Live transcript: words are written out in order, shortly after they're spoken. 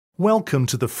Welcome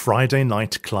to the Friday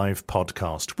Night Clive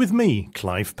podcast with me,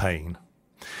 Clive Payne.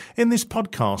 In this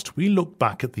podcast, we look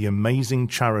back at the amazing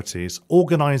charities,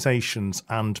 organisations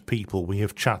and people we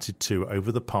have chatted to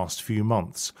over the past few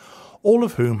months, all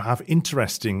of whom have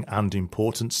interesting and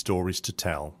important stories to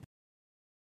tell.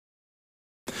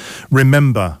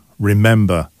 Remember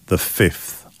the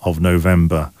 5th of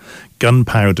November.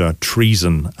 Gunpowder,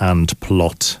 treason and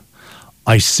plot.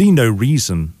 I see no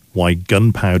reason why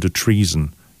gunpowder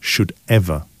treason should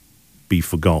ever be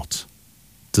forgot.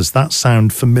 Does that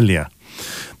sound familiar?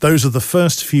 Those are the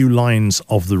first few lines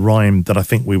of the rhyme that I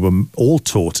think we were all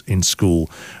taught in school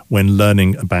when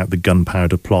learning about the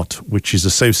Gunpowder Plot, which is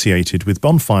associated with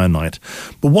Bonfire Night.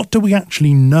 But what do we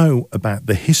actually know about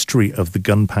the history of the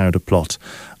Gunpowder Plot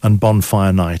and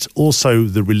Bonfire Night? Also,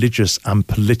 the religious and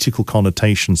political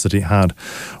connotations that it had.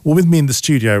 Well, with me in the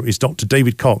studio is Dr.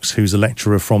 David Cox, who's a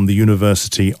lecturer from the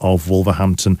University of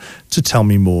Wolverhampton, to tell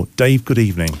me more. Dave, good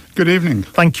evening. Good evening.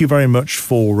 Thank you very much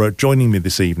for joining me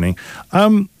this evening.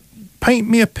 Paint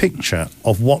me a picture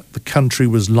of what the country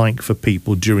was like for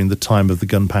people during the time of the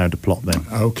Gunpowder Plot then.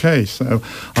 Okay, so...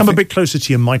 Come a bit closer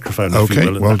to your microphone, if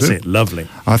you will. Well, that's it. Lovely.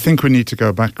 I think we need to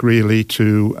go back really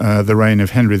to the reign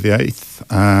of Henry VIII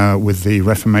with the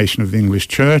Reformation of the English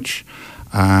Church,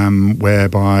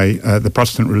 whereby the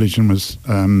Protestant religion was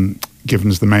given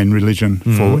as the main religion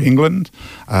for England.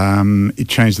 It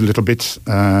changed a little bit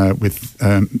with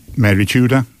Mary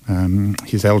Tudor,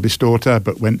 his eldest daughter,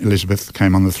 but when Elizabeth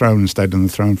came on the throne and stayed on the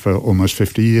throne for almost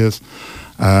 50 years,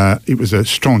 it was a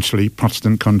staunchly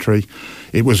Protestant country.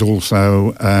 It was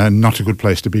also not a good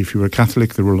place to be if you were a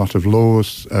Catholic. There were a lot of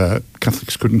laws.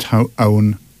 Catholics couldn't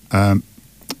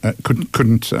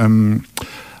couldn't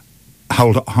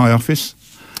hold high office.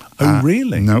 Oh,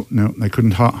 really? No, they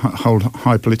couldn't hold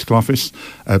high political office.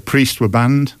 Priests were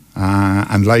banned,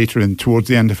 and later, towards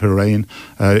the end of her reign,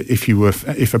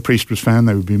 if a priest was found,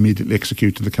 they would be immediately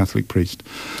executed, the Catholic priest.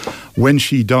 When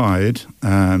she died,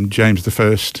 James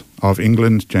I of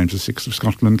England, James VI of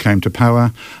Scotland came to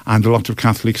power, and a lot of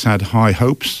Catholics had high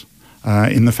hopes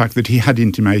in the fact that he had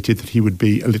intimated that he would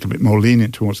be a little bit more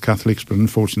lenient towards Catholics, but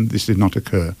unfortunately this did not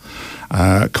occur.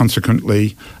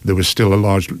 Consequently, there was still a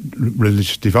large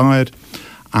religious divide,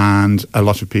 and a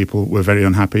lot of people were very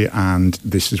unhappy, and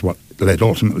this is what led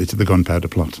ultimately to the Gunpowder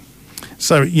Plot.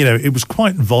 So, it was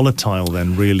quite volatile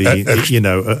then, really, at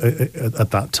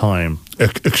that time.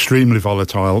 Extremely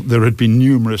volatile. There had been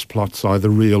numerous plots, either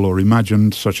real or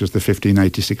imagined, such as the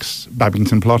 1586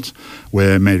 Babington Plot,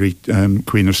 where Mary,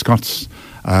 Queen of Scots,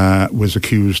 was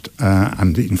accused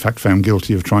and in fact found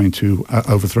guilty of trying to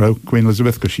overthrow Queen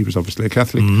Elizabeth, because she was obviously a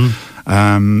Catholic.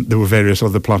 There were various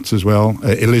other plots as well.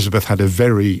 Elizabeth had a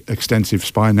very extensive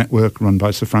spy network run by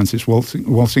Sir Francis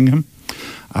Walsingham.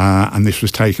 And this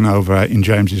was taken over in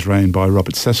James's reign by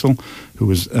Robert Cecil, who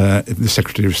was the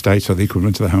Secretary of State, so the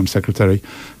equivalent to the Home Secretary,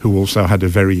 who also had a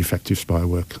very effective spy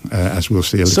work, as we'll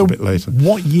see a little bit later.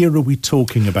 What year are we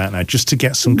talking about now, just to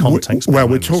get some context? Well,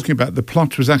 we're talking about the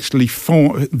plot was actually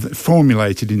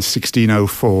formulated in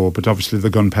 1604, but obviously the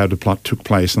Gunpowder Plot took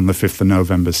place on the 5th of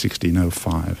November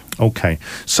 1605. Okay,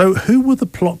 so who were the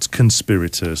plot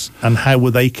conspirators and how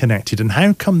were they connected, and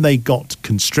how come they got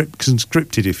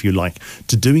conscripted, if you like,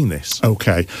 to doing this?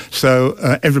 Okay, so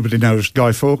everybody knows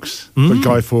Guy Fawkes, but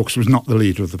Guy Fawkes was not the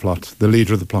leader of the plot. The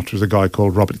leader of the plot was a guy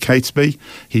called Robert Catesby.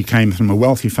 He came from a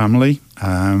wealthy family,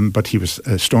 but he was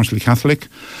staunchly Catholic.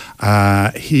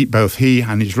 Both he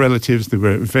and his relatives, there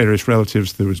were various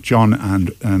relatives. There was John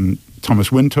and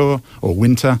Thomas Winter.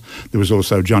 There was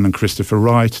also John and Christopher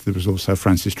Wright. There was also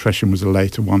Francis Tresham was a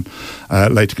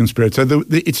later conspirator. So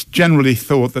it's generally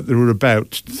thought that there were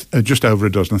about just over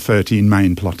a dozen, 13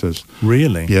 main plotters.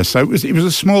 Really? Yeah, so it was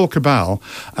a small cabal,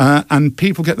 and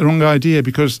people get the wrong idea,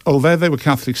 because although they were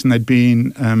Catholics and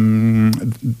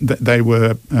they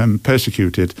were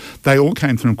persecuted, they all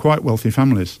came from quite wealthy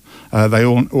families. They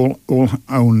all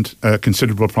owned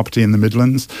considerable property in the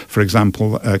Midlands. For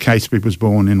example, Catesby was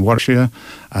born in Warwickshire.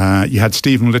 You had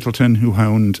Stephen Littleton, who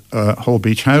owned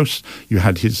Holbeach House. You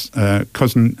had his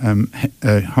cousin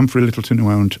Humphrey Littleton, who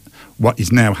owned what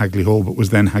is now Hagley Hall, but was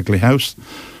then Hagley House.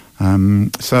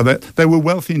 So that they were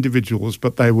wealthy individuals,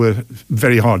 but they were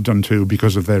very hard done to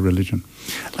because of their religion.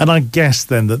 And I guess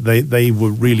then that they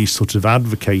were really sort of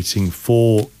advocating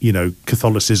for,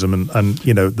 Catholicism and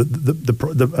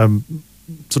the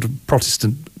sort of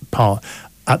Protestant part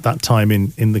at that time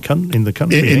in the country.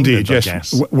 Indeed, England, I yes.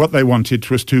 guess. What they wanted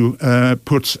was to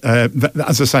put,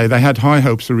 as I say, they had high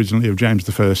hopes originally of James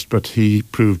I, but he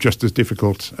proved just as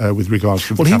difficult with regards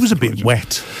to the Well, he was a Catholic bit religion.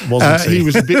 wet, wasn't he?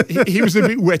 He was a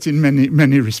bit wet in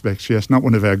many respects. Yes, not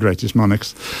one of our greatest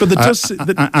monarchs. But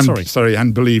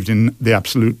and believed in the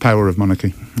absolute power of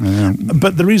monarchy.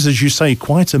 But there is, as you say,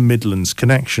 quite a Midlands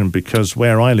connection, because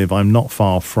where I live, I'm not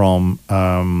far from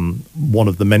one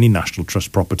of the many National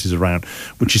Trust properties around,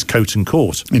 which is Coton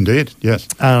Court. Indeed, yes.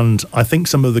 And I think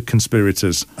some of the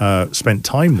conspirators spent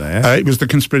time there. It was the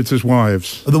conspirators'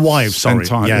 wives. The wives, spent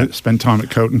time at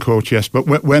Coton Court, yes.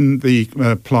 But when the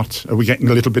plot, we're getting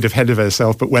a little bit ahead of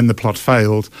ourselves, but when the plot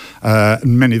failed,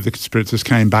 many of the conspirators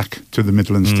came back to the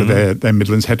Midlands, to their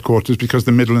Midlands headquarters, because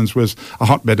the Midlands was a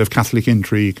hotbed of Catholic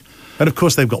intrigue. And of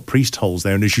course, they've got priest holes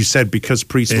there. And as you said, because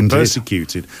priests were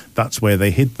persecuted, that's where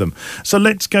they hid them. So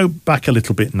let's go back a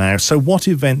little bit now. So what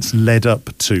events led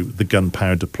up to the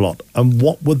Gunpowder Plot? And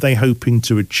what were they hoping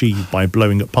to achieve by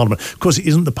blowing up Parliament? Of course, it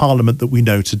isn't the Parliament that we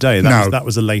know today. That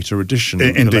was a later addition.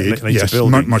 Indeed, yes,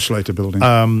 building. Much later building.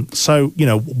 So,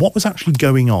 what was actually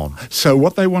going on? So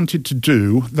what they wanted to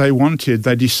do, they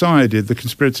decided, the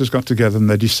conspirators got together and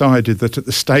they decided that at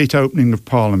the state opening of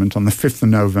Parliament on the 5th of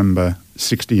November,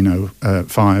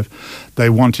 1605, they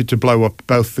wanted to blow up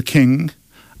both the king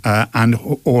and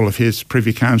all of his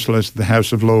privy councillors, the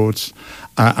House of Lords,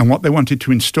 and what they wanted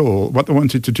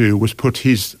to do was put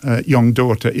his young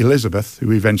daughter Elizabeth,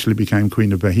 who eventually became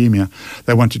Queen of Bohemia,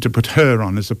 they wanted to put her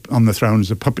on the throne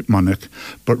as a puppet monarch,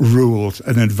 but ruled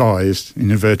and advised, in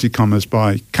inverted commas,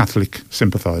 by Catholic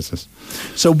sympathisers.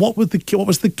 So what was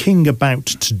the king about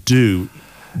to do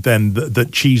then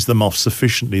that cheesed them off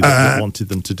sufficiently that they wanted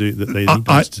them to do that? They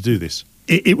wanted to do this.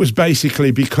 It was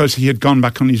basically because he had gone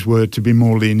back on his word to be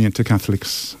more lenient to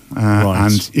Catholics,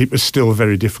 and it was still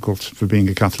very difficult for being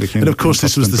a Catholic. And of course,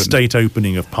 this was the state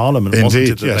opening of Parliament, wasn't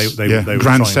it? Yes. They were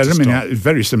grand ceremony,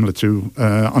 very similar to,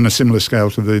 on a similar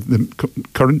scale to the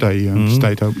current day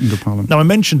state opening of Parliament. Now, I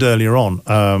mentioned earlier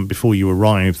on, before you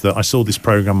arrived, that I saw this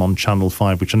programme on Channel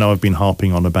 5, which I know I've been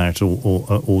harping on about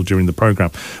all during the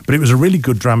programme, but it was a really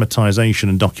good dramatisation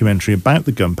and documentary about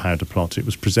the Gunpowder Plot. It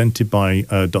was presented by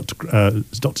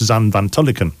Dr. Zan van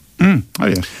Tulliken. Oh,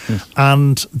 yes.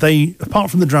 And they, apart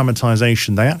from the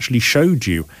dramatisation, they actually showed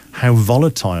you how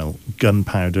volatile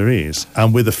gunpowder is.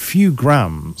 And with a few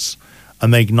grams,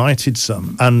 and they ignited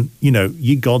some, and,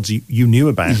 ye gods, you knew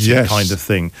about it, kind of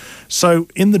thing. So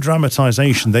in the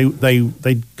dramatisation,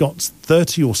 they got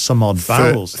 30 or some odd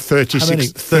barrels.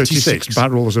 36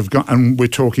 barrels of gun, and we're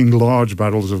talking large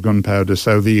barrels of gunpowder,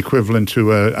 so the equivalent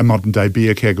to a modern-day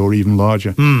beer keg or even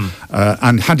larger.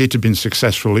 And had it been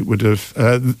successful, it would have...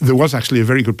 there was actually a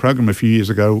very good programme a few years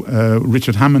ago.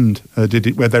 Richard Hammond did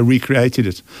it, where they recreated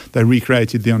it. They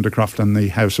recreated the Undercroft and the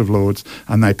House of Lords,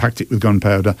 and they packed it with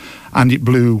gunpowder, and it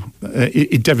blew...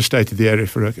 it devastated the area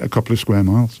for a couple of square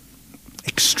miles.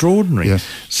 Extraordinary. Yes.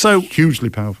 So hugely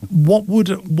powerful. What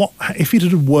if it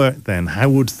had worked then? How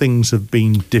would things have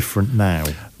been different now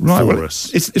for us?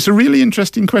 It's a really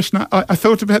interesting question. I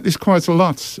thought about this quite a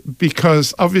lot,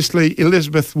 because obviously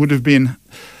Elizabeth would have been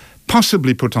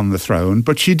possibly put on the throne,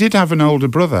 but she did have an older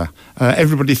brother.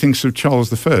 Everybody thinks of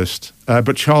Charles I,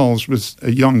 but Charles was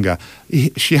younger.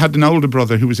 She had an older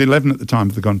brother who was 11 at the time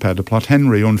of the Gunpowder Plot,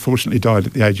 Henry, who unfortunately died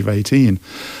at the age of 18.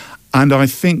 And I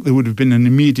think there would have been an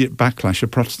immediate backlash, a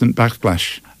Protestant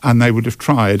backlash, and they would have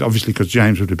tried, obviously because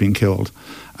James would have been killed,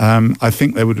 I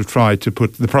think they would have tried to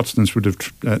put, the Protestants would have,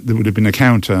 there would have been a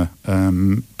counter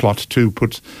plot to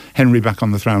put Henry back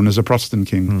on the throne as a Protestant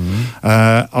king.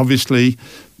 Obviously,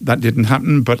 that didn't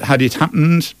happen, but had it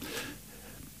happened,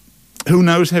 who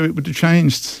knows how it would have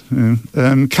changed.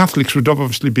 Catholics would have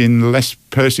obviously been less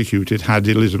persecuted had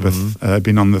Elizabeth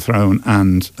been on the throne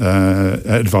and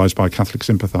advised by Catholic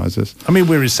sympathisers. I mean,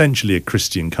 we're essentially a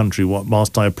Christian country.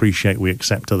 Whilst I appreciate we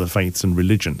accept other faiths and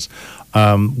religions,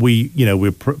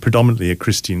 we're predominantly a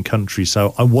Christian country.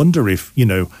 So I wonder if,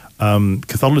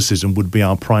 Catholicism would be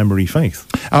our primary faith.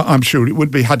 I'm sure it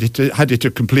would be had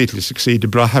it completely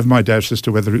succeeded, but I have my doubts as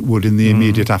to whether it would in the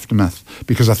immediate aftermath,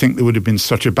 because I think there would have been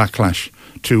such a backlash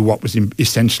to what was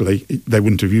essentially, they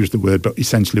wouldn't have used the word, but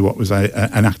essentially what was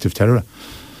an act of terror.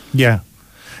 Yeah.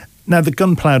 Now, the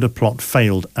Gunpowder Plot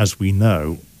failed, as we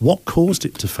know. What caused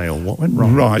it to fail? What went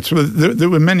wrong? Right. So there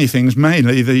were many things.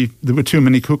 Mainly, there were too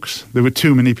many cooks. There were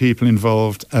too many people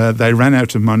involved. They ran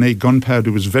out of money.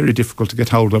 Gunpowder was very difficult to get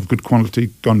hold of, good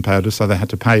quality gunpowder, so they had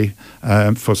to pay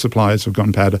for supplies of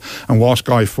gunpowder. And whilst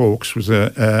Guy Fawkes was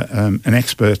an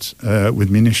expert with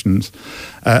munitions,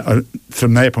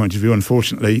 from their point of view,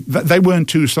 unfortunately, they weren't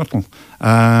too subtle.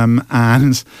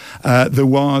 And there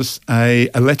was a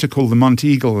letter called the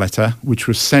Monteagle letter, which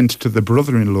was sent to the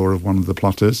brother-in-law of one of the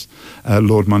plotters,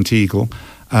 Lord Monteagle,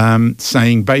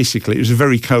 saying basically, it was a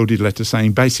very coded letter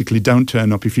saying basically, don't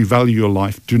turn up. If you value your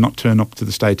life, do not turn up to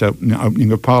the state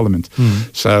opening of Parliament.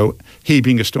 So he,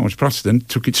 being a staunch Protestant,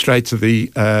 took it straight to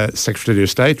the Secretary of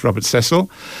State, Robert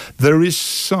Cecil. There is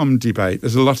some debate.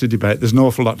 There's a lot of debate. There's an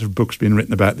awful lot of books being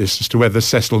written about this as to whether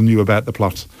Cecil knew about the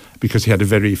plot, because he had a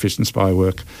very efficient spy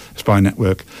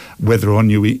network, whether or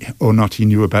not he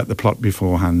knew about the plot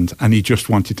beforehand, and he just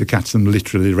wanted to catch them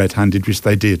literally red-handed, which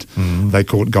they did. They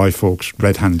caught Guy Fawkes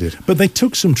red-handed. But they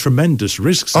took some tremendous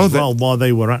risks as well while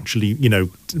they were actually,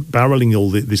 barreling all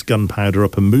this gunpowder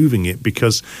up and moving it,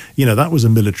 because, that was a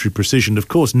military precision. Of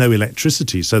course, no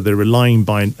electricity, so they're relying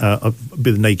by a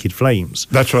bit of naked flames.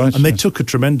 That's right. And they took a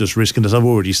tremendous risk, and as I've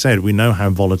already said, we know how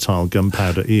volatile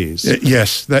gunpowder is.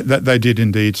 Yes, that they did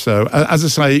indeed. So, as I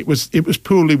say, it was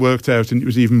poorly worked out, and it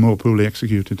was even more poorly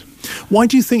executed. Why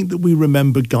do you think that we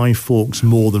remember Guy Fawkes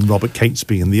more than Robert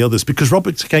Catesby and the others? Because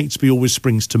Robert Catesby always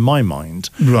springs to my mind.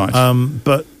 Right.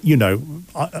 But,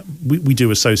 we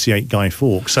do associate Guy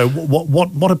Fawkes. So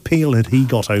what appeal had he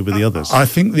got over the others? I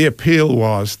think the appeal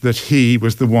was that he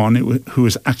was the one who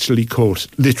was actually caught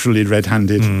literally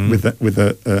red-handed with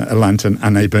a lantern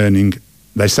and a burning,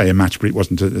 they say a match, but it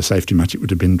wasn't a safety match. It would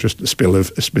have been just a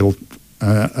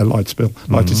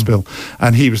lighted spill.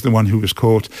 And he was the one who was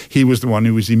caught. He was the one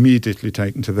who was immediately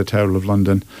taken to the Tower of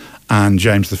London. And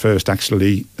James I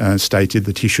actually stated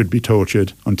that he should be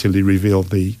tortured until he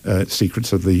revealed the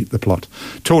secrets of the plot.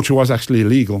 Torture was actually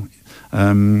illegal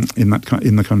in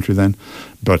the country then,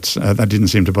 but that didn't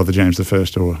seem to bother James I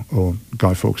or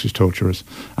Guy Fawkes' torturers.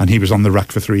 And he was on the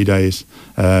rack for 3 days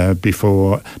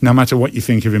before. No matter what you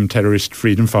think of him, terrorist,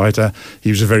 freedom fighter, he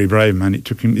was a very brave man. It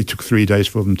took 3 days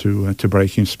for them to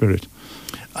break his spirit.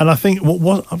 And I think,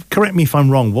 correct me if I'm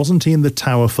wrong, wasn't he in the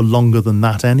Tower for longer than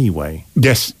that anyway?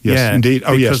 Yes, indeed.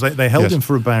 Oh, because yes. they held him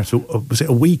for about, was it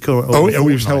a week or he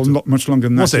was held not much longer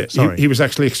than that. Was it? Sorry. He was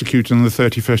actually executed on the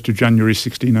 31st of January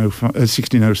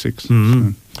 1606.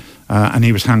 And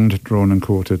he was hanged, drawn and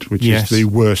quartered, which is the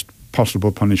worst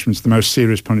possible punishment, the most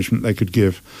serious punishment they could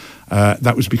give.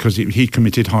 That was because he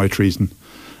committed high treason.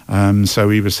 So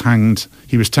he was hanged.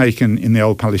 He was taken in the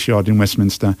old Palace Yard in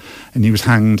Westminster, and he was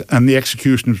hanged. And the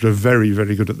executioners were very,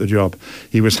 very good at the job.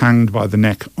 He was hanged by the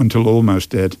neck until almost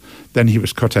dead. Then he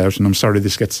was cut out, and I'm sorry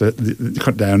this gets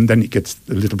cut down. Then it gets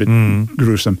a little bit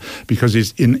gruesome, because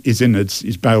his innards,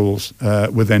 his bowels,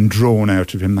 were then drawn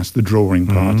out of him. That's the drawing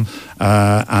part.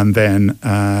 And then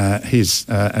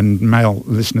and male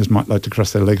listeners might like to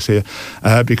cross their legs here,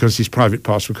 because his private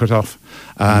parts were cut off.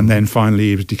 And then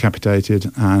finally he was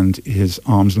decapitated, and his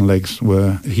arms and legs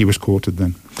he was quartered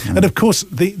then. And of course,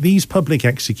 these public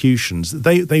executions,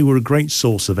 they were a great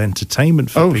source of entertainment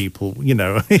for people,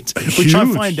 which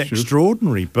I find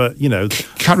extraordinary, but,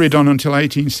 Carried on until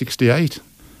 1868.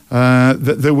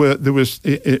 There was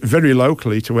very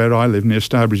locally to where I live, near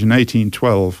Stourbridge, in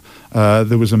 1812,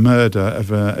 there was a murder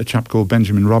of a chap called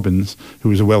Benjamin Robbins, who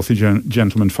was a wealthy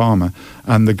gentleman farmer,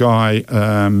 and the guy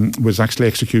was actually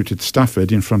executed at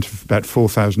Stafford in front of about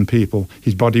 4,000 people.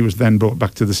 His body was then brought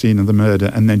back to the scene of the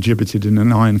murder and then gibbeted in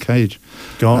an iron cage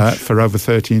for over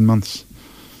 13 months.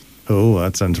 Oh,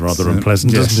 that sounds rather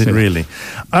unpleasant, doesn't it, really?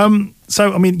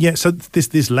 So, I mean, so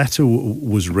this letter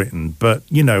was written, but,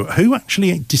 who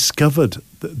actually discovered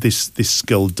this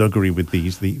skullduggery with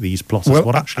these plotters? Well,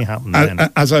 what actually happened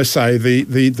then? As I say,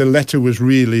 the letter was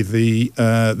really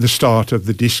the start of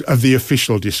the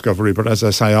official discovery. But as I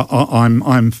say,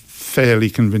 I'm fairly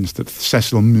convinced that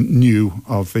Cecil knew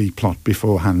of the plot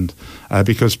beforehand,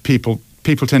 because people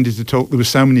tended to talk. There were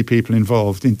so many people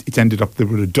involved. It ended up there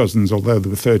were dozens, although there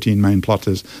were 13 main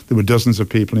plotters. There were dozens of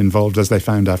people involved, as they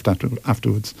found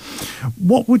afterwards.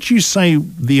 What would you say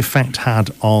the effect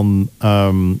had on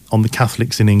the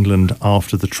Catholics in England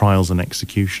after the trials and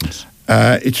executions?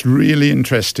 It's really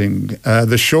interesting.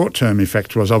 The short-term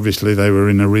effect was obviously they were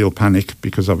in a real panic,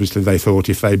 because obviously they thought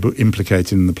if they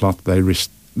implicated in the plot, they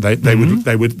risked They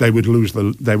would lose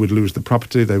the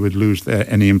property, they would lose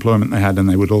any employment they had, and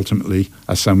they would ultimately,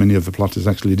 as so many of the plotters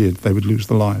actually did, they would lose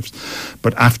their lives.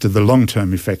 But after the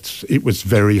long-term effects, it was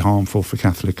very harmful for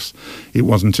Catholics. It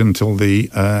wasn't until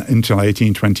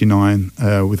 1829,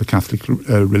 with the Catholic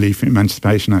Relief and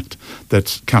Emancipation Act,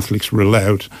 that Catholics were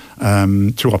allowed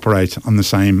to operate on the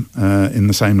same in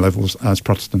the same levels as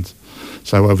Protestants.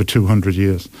 So over 200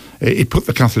 years, it put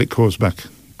the Catholic cause back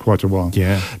quite a while.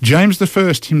 Yeah. James I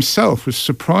himself was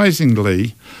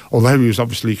surprisingly, although he was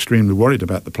obviously extremely worried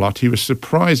about the plot, he was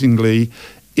surprisingly,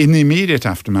 in the immediate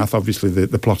aftermath, obviously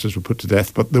the plotters were put to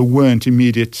death, but there weren't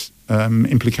immediate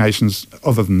implications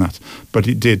other than that. But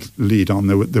it did lead on.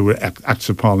 There were acts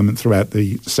of Parliament throughout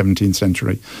the 17th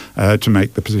century to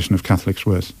make the position of Catholics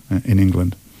worse in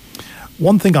England.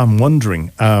 One thing I'm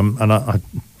wondering, and I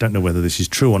don't know whether this is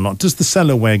true or not, does the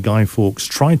cellar where Guy Fawkes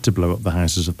tried to blow up the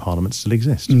Houses of Parliament still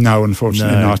exist? No,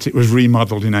 unfortunately not. It was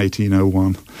remodelled in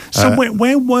 1801. So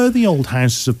where were the old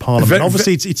Houses of Parliament?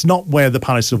 Obviously, it's not where the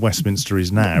Palace of Westminster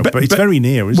is now, but it's very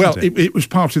near, isn't it? Well, it was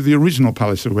part of the original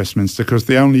Palace of Westminster, because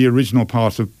the only original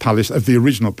part of the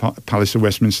original Palace of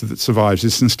Westminster that survives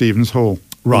is St Stephen's Hall.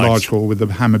 Right. A large hall with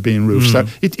a hammer beam roof. So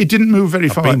it didn't move very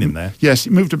far. I've been in there. Yes,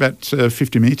 it moved about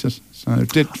 50 metres. So it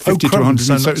did 50 to 100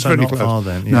 metres. So it's very close. Far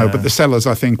then, yeah. No, but the cellars,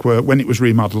 I think, when it was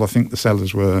remodelled, I think the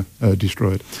cellars were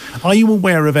destroyed. Are you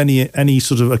aware of any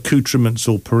sort of accoutrements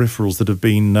or peripherals that have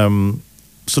been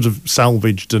sort of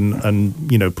salvaged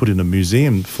and put in a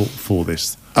museum for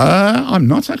this? I'm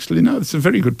not actually, no. That's a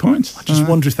very good point. I just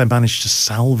wonder if they managed to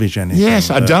salvage anything. Yes,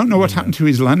 I don't know what happened to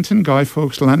his lantern, Guy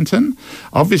Fawkes' lantern.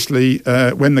 Obviously,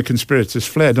 when the conspirators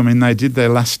fled, I mean, they did their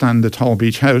last stand at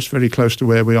Holbeach House, very close to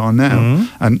where we are now.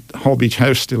 Mm-hmm. And Holbeach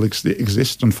House still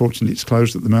exists. Unfortunately, it's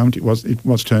closed at the moment. It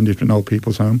was turned into an old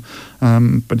people's home,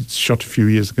 but it's shut a few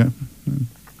years ago.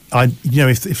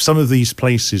 If some of these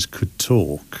places could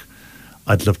talk,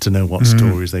 I'd love to know what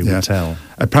stories they would tell.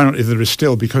 Apparently there is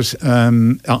still, because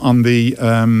on the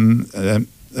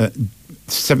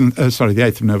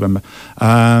 8th of November,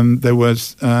 there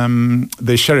was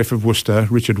the Sheriff of Worcester,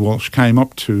 Richard Walsh, came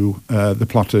up to the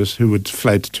plotters who had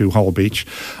fled to Holbeach.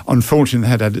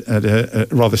 Unfortunately, they had a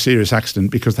rather serious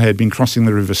accident because they had been crossing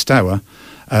the River Stour,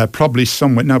 probably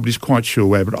somewhere, nobody's quite sure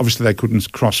where, but obviously they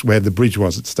couldn't cross where the bridge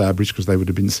was at Stourbridge because they would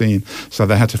have been seen. So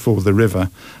they had to ford the river,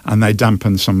 and they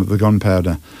dampened some of the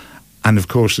gunpowder. And of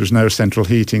course, there's no central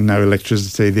heating, no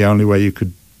electricity. The only way you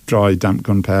could dry damp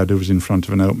gunpowder was in front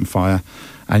of an open fire,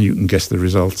 and you can guess the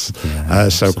results. Yeah,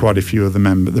 so quite a few of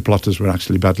the plotters were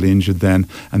actually badly injured then.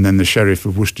 And then the Sheriff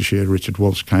of Worcestershire, Richard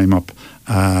Walsh, came up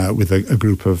with a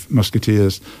group of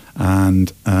musketeers,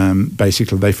 and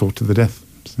basically they fought to the death.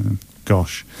 So.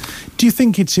 Gosh. Do you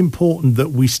think it's important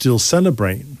that we still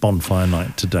celebrate Bonfire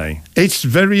Night today? It's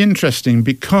very interesting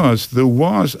because there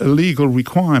was a legal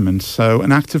requirement. So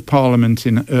an Act of Parliament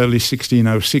in early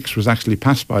 1606 was actually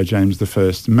passed by James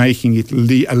I, making it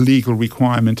a legal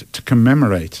requirement to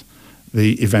commemorate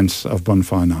the events of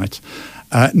Bonfire Night.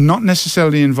 Not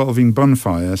necessarily involving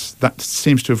bonfires. That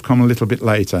seems to have come a little bit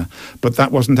later, but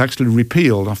that wasn't actually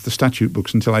repealed off the statute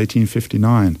books until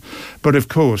 1859. But of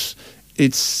course,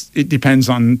 it depends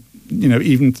on,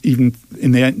 even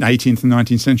in the 18th and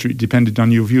 19th century, it depended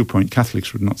on your viewpoint.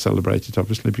 Catholics would not celebrate it,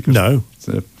 obviously, because no.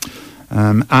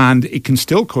 And it can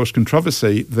still cause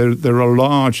controversy. There are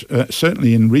large,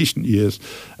 certainly in recent years,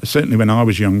 certainly when I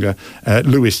was younger,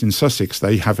 Lewes in Sussex,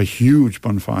 they have a huge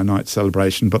bonfire night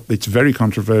celebration, but it's very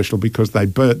controversial because they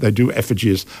do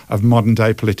effigies of modern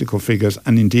day political figures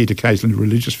and indeed occasionally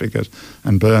religious figures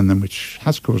and burn them, which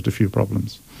has caused a few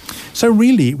problems. So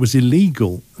really it was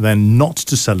illegal then not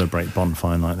to celebrate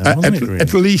Bonfire Night then, wasn't it? Really?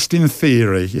 At least in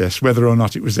theory, yes. Whether or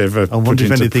not it was ever put into practice. I wonder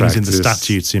if anything's in the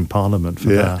statutes in Parliament for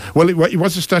that. Well, it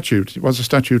was a statute. It was a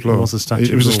statute law. It was a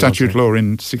statute law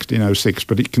in 1606,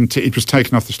 but it was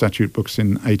taken off the statute books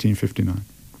in 1859.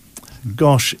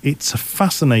 Gosh, it's a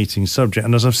fascinating subject.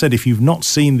 And as I've said, if you've not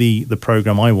seen the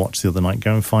programme I watched the other night,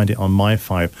 go and find it on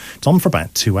My5. It's on for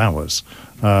about 2 hours.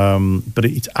 But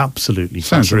it's absolutely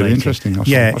sounds fascinating. Really interesting. I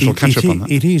shall catch up on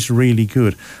that. It is really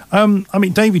good.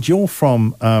 David, you're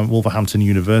from Wolverhampton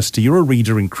University. You're a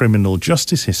reader in criminal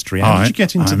justice history. How did you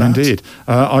get into that? Indeed.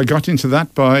 I got into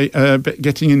that by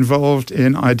getting involved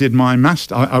in. I did my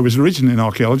master. I was originally an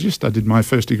archaeologist. I did my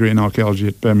first degree in archaeology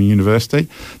at Birmingham University.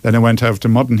 Then I went over to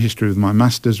modern history with my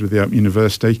masters with the Open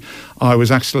University. I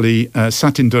was actually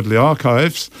sat in Dudley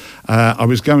Archives. I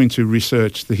was going to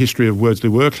research the history of Wordsley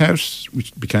Workhouse, which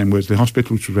which became Worsley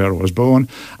Hospital, which was where I was born.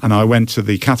 And I went to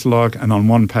the catalogue, and on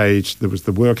one page there was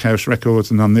the workhouse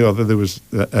records, and on the other there was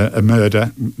a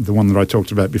murder, the one that I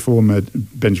talked about before,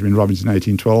 Benjamin Robinson,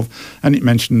 1812, and it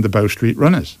mentioned the Bow Street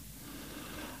Runners.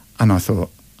 And I thought,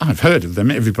 I've heard of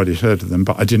them, everybody's heard of them,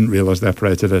 but I didn't realise they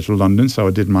operated out of London, so I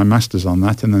did my master's on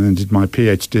that, and then I did my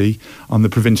PhD on the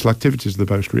provincial activities of the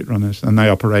Bow Street Runners, and they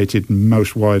operated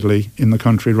most widely in the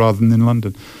country rather than in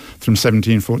London. From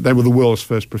 1740, they were the world's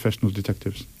first professional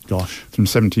detectives. Gosh. From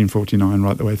 1749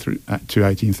 right the way through to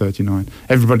 1839.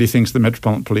 Everybody thinks the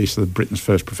Metropolitan Police are Britain's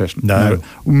first professional. No,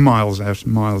 miles out.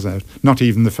 Not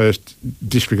even the first,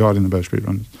 disregarding the Bow Street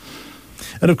Runners.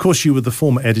 And of course, you were the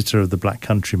former editor of the Black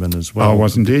Countryman as well. I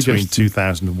was indeed. Between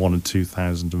 2001 and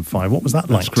 2005. What was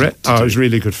that like? That's correct. It was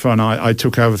really good fun. I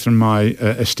took over from my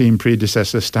esteemed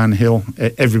predecessor, Stan Hill.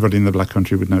 Everybody in the Black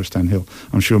Country would know Stan Hill.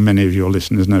 I'm sure many of your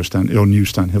listeners know or knew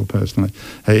Stan Hill personally.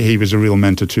 He was a real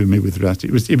mentor to me with that.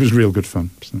 It was real good fun.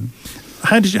 So.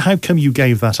 How come you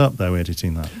gave that up, though,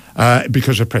 editing that?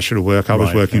 Because of pressure of work. I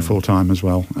was working full-time as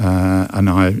well. And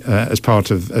I, as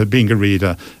part of being a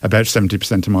reader, about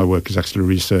 70% of my work is actually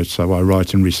research. So I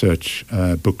write and research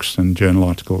books and journal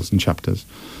articles and chapters.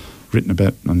 Written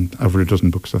about over a dozen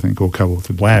books, I think, or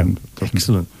co-authored. Wow,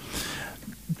 excellent.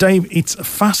 Dave, it's a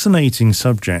fascinating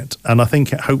subject, and I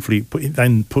think hopefully it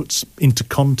then puts into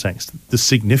context the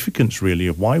significance, really,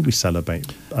 of why we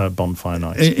celebrate Bonfire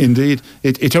Night. Indeed.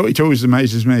 It always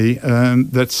amazes me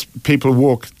that people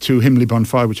walk to Himley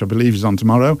Bonfire, which I believe is on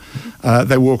tomorrow.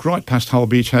 They walk right past Hull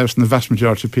Beach House, and the vast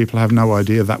majority of people have no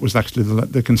idea that was actually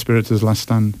the conspirators' last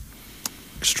stand.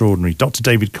 Extraordinary. Dr.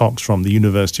 David Cox from the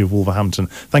University of Wolverhampton,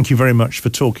 thank you very much for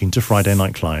talking to Friday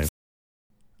Night Clive.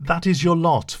 That is your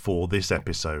lot for this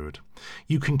episode.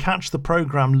 You can catch the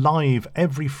programme live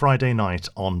every Friday night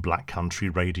on Black Country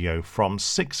Radio from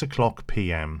 6:00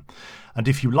 p.m. And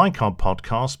if you like our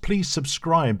podcast, please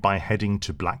subscribe by heading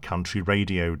to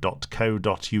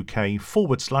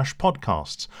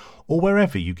blackcountryradio.co.uk/podcasts or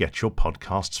wherever you get your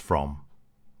podcasts from.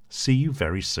 See you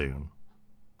very soon.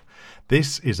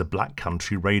 This is a Black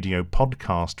Country Radio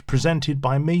podcast presented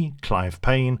by me, Clive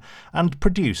Payne, and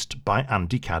produced by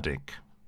Andy Caddick.